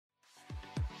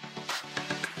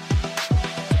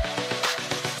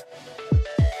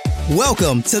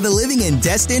Welcome to the Living in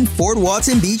Destin, Fort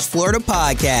Walton Beach, Florida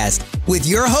podcast with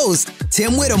your host,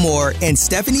 Tim Whittemore and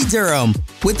Stephanie Durham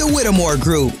with the Whittemore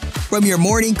Group. From your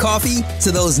morning coffee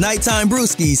to those nighttime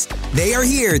brewskis, they are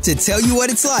here to tell you what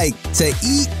it's like to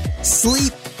eat,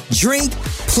 sleep, drink,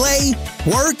 play,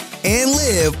 work, and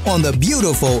live on the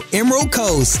beautiful Emerald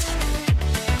Coast.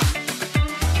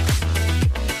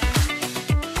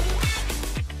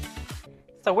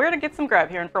 So where to get some grub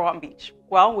here in Fort Walton Beach?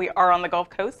 Well, we are on the Gulf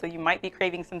Coast, so you might be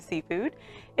craving some seafood.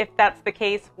 If that's the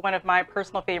case, one of my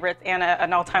personal favorites and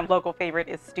an all-time local favorite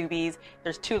is Stubby's.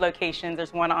 There's two locations.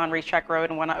 There's one on Racetrack Road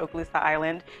and one on Okaloosa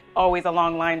Island. Always a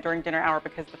long line during dinner hour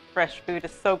because the fresh food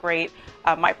is so great.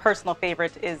 My personal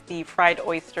favorite is the fried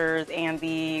oysters and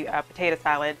the potato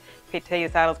salad.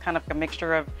 Potato salad is kind of a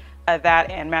mixture of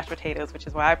that and mashed potatoes, which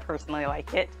is why I personally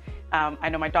like it. I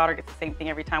know my daughter gets the same thing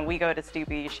every time we go to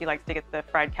Stubby. She likes to get the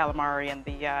fried calamari and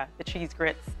the cheese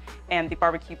grits and the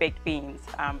barbecue baked beans.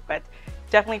 But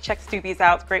definitely check Stubby's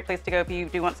out. It's a great place to go if you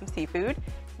do want some seafood.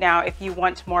 Now, if you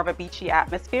want more of a beachy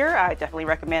atmosphere, I definitely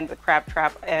recommend the Crab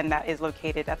Trap, and that is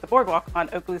located at the boardwalk on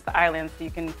Okaloosa Island. So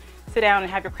you can sit down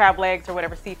and have your crab legs or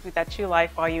whatever seafood that you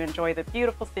like while you enjoy the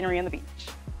beautiful scenery on the beach.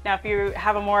 Now, if you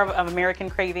have a more of American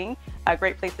craving, a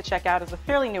great place to check out is a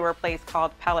fairly newer place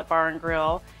called Pallet Bar and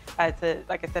Grill. It's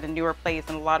like I said, a newer place,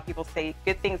 and a lot of people say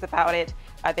good things about it.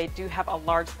 They do have a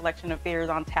large selection of beers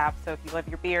on tap, so if you love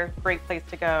your beer, great place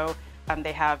to go.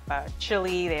 They have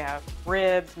chili, they have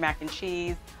ribs, mac and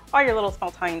cheese, all your little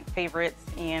small-time favorites,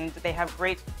 and they have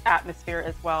great atmosphere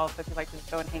as well. So if you like to just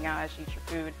go and hang out as you eat your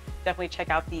food, definitely check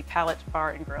out the Pallet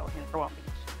Bar and Grill in Fort Walton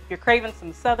Beach. If you're craving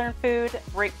some southern food,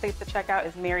 great place to check out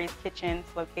is Mary's Kitchen.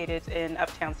 It's located in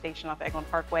Uptown Station off Eglin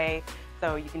Parkway.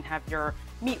 So you can have your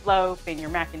meatloaf and your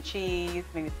mac and cheese,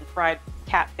 maybe some fried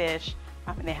catfish,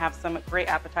 and they have some great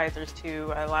appetizers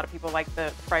too. A lot of people like the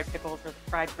fried pickles or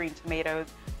the fried green tomatoes.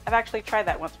 I've actually tried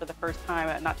that once for the first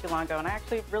time not too long ago, and I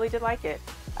actually really did like it.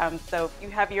 So if you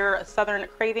have your southern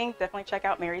craving, definitely check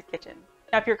out Mary's Kitchen.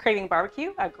 Now, if you're craving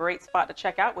barbecue, a great spot to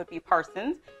check out would be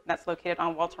Parsons. That's located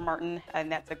on Walter Martin, and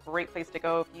that's a great place to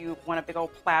go if you want a big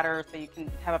old platter so you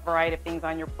can have a variety of things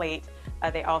on your plate.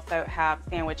 They also have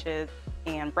sandwiches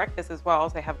and breakfast as well.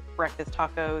 So they have breakfast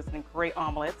tacos and great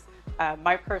omelets.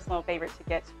 My personal favorite to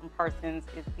get from Parsons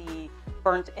is the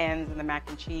burnt ends and the mac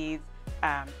and cheese.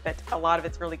 But a lot of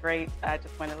it's really great. I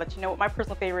just want to let you know what my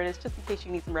personal favorite is, just in case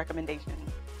you need some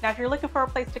recommendations. Now, if you're looking for a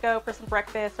place to go for some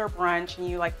breakfast or brunch and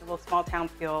you like the little small town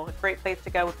feel, a great place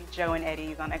to go would be Joe and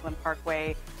Eddie's on Eglin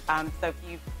Parkway. So if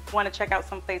you want to check out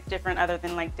someplace different other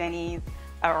than like Denny's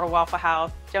or Waffle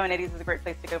House, Joe and Eddie's is a great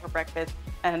place to go for breakfast.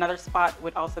 And another spot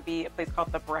would also be a place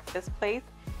called The Breakfast Place.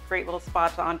 Great little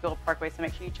spot on Bill Parkway, so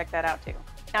make sure you check that out too.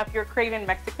 Now, if you're craving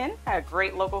Mexican, a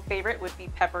great local favorite would be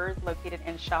Peppers, located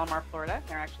in Shalimar, Florida.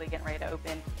 They're actually getting ready to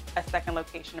open a second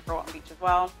location for Walton Beach as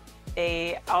well.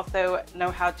 They also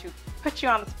know how to put you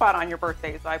on the spot on your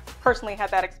birthday. So I personally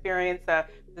had that experience.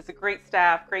 There's a great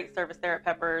staff, great service there at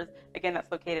Peppers. Again,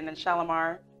 that's located in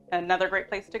Shalimar. Another great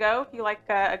place to go if you like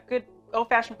a good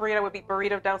old-fashioned burrito would be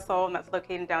Burrito del Sol, and that's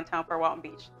located in downtown Fort Walton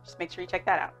Beach. Just make sure you check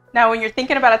that out. Now, when you're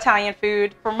thinking about Italian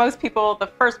food, for most people, the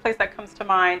first place that comes to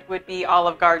mind would be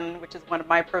Olive Garden, which is one of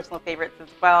my personal favorites as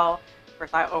well. Of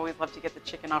course, I always love to get the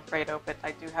chicken Alfredo, but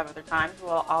I do have other times.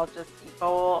 Well, I'll just eat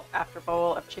bowl after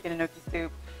bowl of chicken gnocchi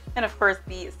soup. And of course,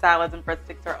 the salads and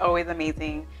breadsticks are always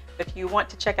amazing. If you want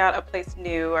to check out a place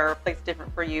new or a place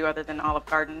different for you other than Olive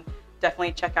Garden,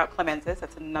 definitely check out Clemence's.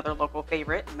 That's another local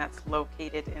favorite, and that's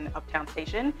located in Uptown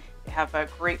Station. They have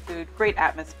great food, great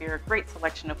atmosphere, great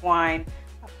selection of wine.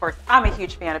 Of course, I'm a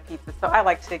huge fan of pizza, so I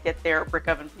like to get their brick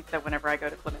oven pizza whenever I go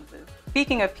to Clemence's.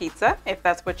 Speaking of pizza, if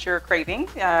that's what you're craving,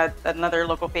 another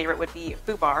local favorite would be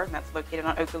Foo Bar, and that's located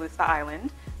on Okaloosa Island.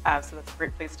 So that's a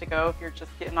great place to go if you're just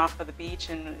getting off of the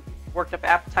beach and worked up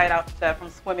appetite out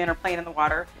from swimming or playing in the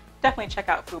water. Definitely check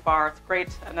out Foo Bar. It's great.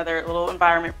 Another little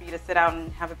environment for you to sit out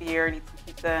and have a beer and eat some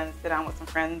pizza and sit down with some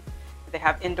friends. They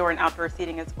have indoor and outdoor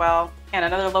seating as well. And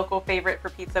another local favorite for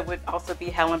pizza would also be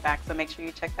Hell and Back, so make sure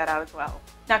you check that out as well.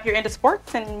 Now, if you're into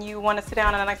sports and you want to sit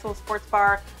down in a nice little sports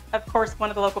bar, of course, one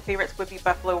of the local favorites would be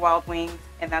Buffalo Wild Wings,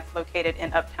 and that's located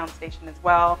in Uptown Station as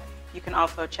well. You can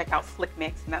also check out Slick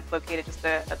Mix, and that's located just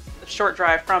a short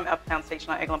drive from Uptown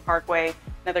Station on Eglin Parkway.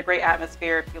 Another great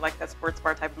atmosphere if you like that sports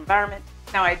bar type of environment.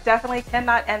 Now, I definitely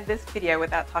cannot end this video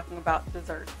without talking about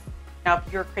desserts. Now,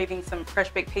 if you're craving some fresh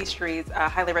baked pastries, a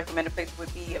highly recommended place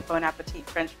would be Bon Appetit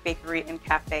French Bakery and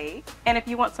Cafe. And if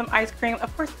you want some ice cream,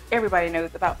 of course, everybody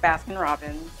knows about Baskin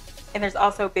Robbins. And there's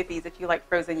also Biffy's if you like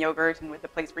frozen yogurt, and with a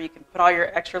place where you can put all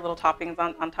your extra little toppings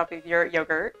on top of your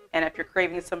yogurt. And if you're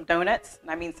craving some donuts, and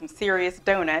I mean some serious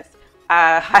donuts,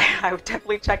 I would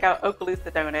definitely check out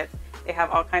Okaloosa Donuts. They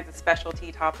have all kinds of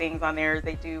specialty toppings on there.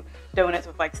 They do donuts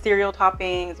with like cereal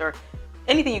toppings or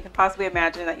anything you can possibly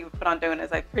imagine that you would put on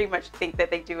donuts. I pretty much think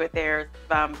that they do it there.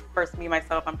 First, me,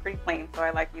 myself, I'm pretty plain, so I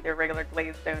like either regular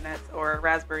glazed donuts or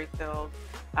raspberry filled.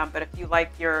 But if you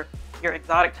like your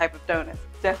exotic type of donuts,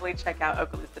 definitely check out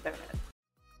Okaloosa Donuts.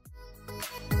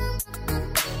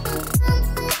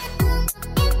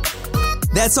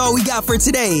 That's all we got for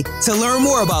today. To learn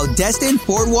more about Destin,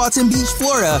 Fort Walton Beach,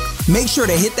 Florida, make sure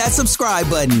to hit that subscribe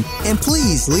button and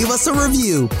please leave us a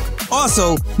review.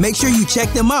 Also, make sure you check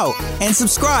them out and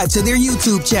subscribe to their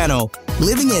YouTube channel,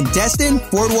 Living in Destin,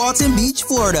 Fort Walton Beach,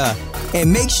 Florida.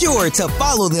 And make sure to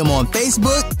follow them on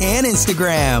Facebook and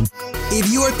Instagram.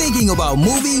 If you are thinking about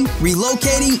moving,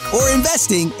 relocating, or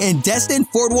investing in Destin,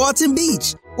 Fort Walton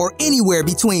Beach, or anywhere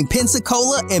between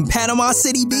Pensacola and Panama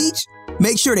City Beach,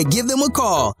 make sure to give them a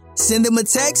call, send them a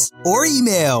text, or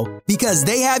email because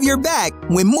they have your back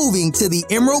when moving to the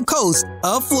Emerald Coast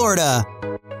of Florida.